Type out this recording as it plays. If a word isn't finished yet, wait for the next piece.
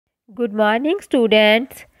Good morning,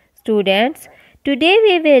 students. Today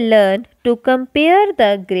we will learn to compare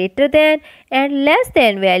the greater than and less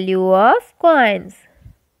than value of coins.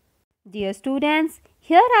 Dear students,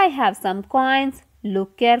 here I have some coins.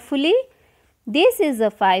 Look carefully. This is a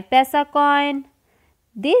 5 paisa coin.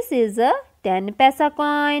 This is a 10 paisa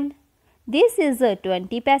coin. This is a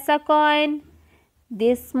 20 paisa coin.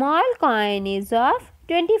 This small coin is of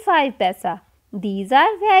 25 paisa. These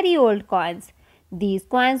are very old coins. These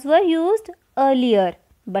coins were used earlier,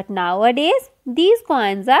 but nowadays these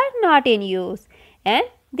coins are not in use. And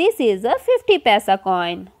this is a 50 paisa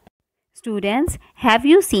coin. Students, have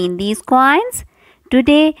you seen these coins?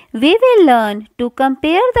 Today we will learn to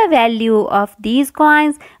compare the value of these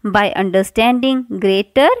coins by understanding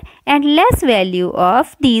greater and less value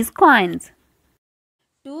of these coins.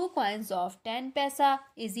 2 coins of 10 paisa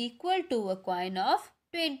is equal to a coin of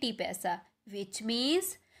 20 paisa, which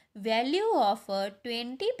means value of a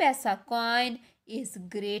 20 paisa coin is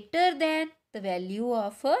greater than the value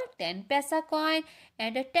of a 10 paisa coin,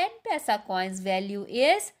 and a 10 paisa coin's value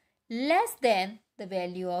is less than the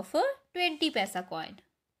value of a 20 paisa coin.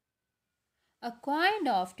 A coin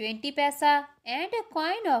of 20 paisa and a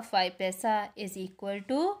coin of 5 paisa is equal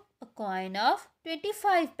to a coin of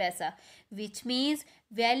 25 paisa, which means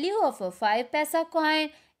value of a 5 paisa coin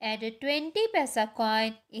and a 20 paisa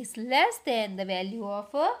coin is less than the value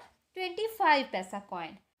of a 25 paisa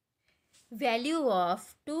coin. Value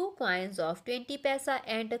of 2 coins of 20 paisa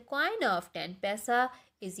and a coin of 10 paisa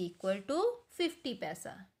is equal to 50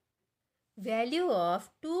 paisa. Value of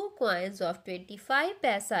 2 coins of 25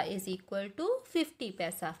 paisa is equal to 50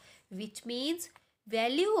 paisa, which means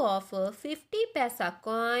value of a 50 paisa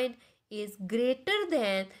coin is greater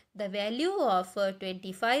than the value of a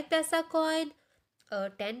 25 paisa coin, a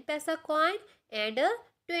 10 paisa coin and a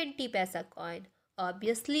 20 paisa coin.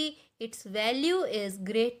 Obviously, its value is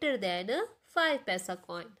greater than a 5 paisa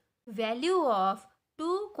coin. Value of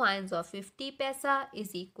 2 coins of 50 paisa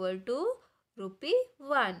is equal to rupee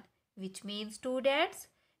 1, which means, students,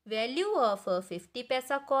 value of a 50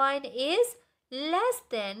 paisa coin is less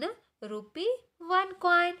than rupee 1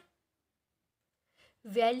 coin.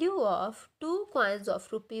 Value of 2 coins of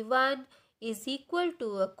rupee 1 is equal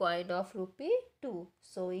to a coin of rupee 2.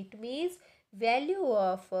 So it means value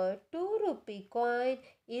of a 2 rupee coin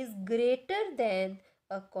is greater than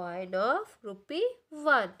a coin of rupee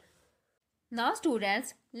 1. Now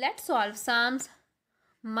students, let's solve sums.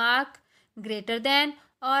 Mark greater than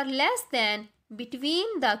or less than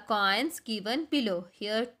between the coins given below.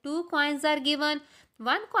 Here 2 coins are given.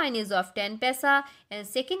 One coin is of 10 paisa and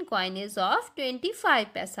second coin is of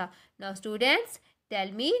 25 paisa. Now students,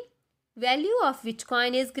 tell me value of which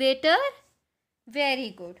coin is greater? Very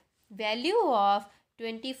good. Value of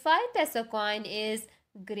 25 paisa coin is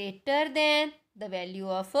greater than the value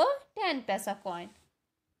of a 10 paisa coin.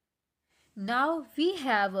 Now we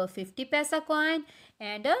have a 50 paisa coin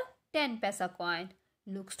and a 10 paisa coin.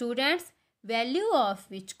 Look students, value of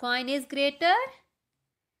which coin is greater?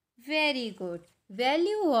 Very good.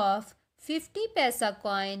 Value of 50 paisa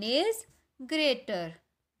coin is greater.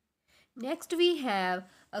 Next we have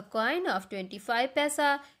a coin of 25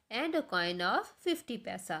 paisa and a coin of 50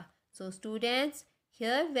 paisa. So students,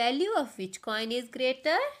 here value of which coin is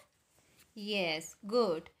greater? Yes,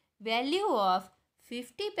 good. Value of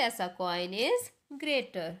 50 paisa coin is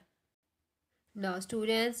greater. Now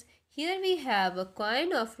students, here we have a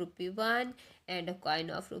coin of rupee 1 and a coin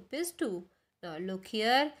of rupees 2. Now look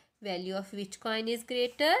here, value of which coin is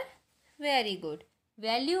greater? Very good.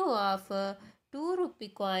 Value of a 2 rupee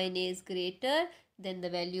coin is greater than the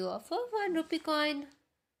value of a 1 rupee coin.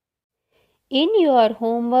 In your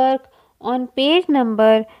homework on page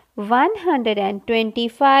number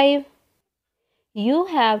 125, you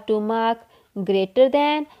have to mark greater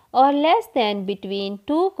than or less than between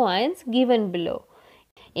 2 coins given below.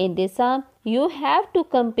 In this sum, you have to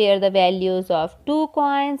compare the values of 2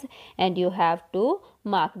 coins and you have to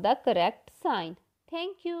mark the correct sign.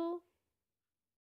 Thank you.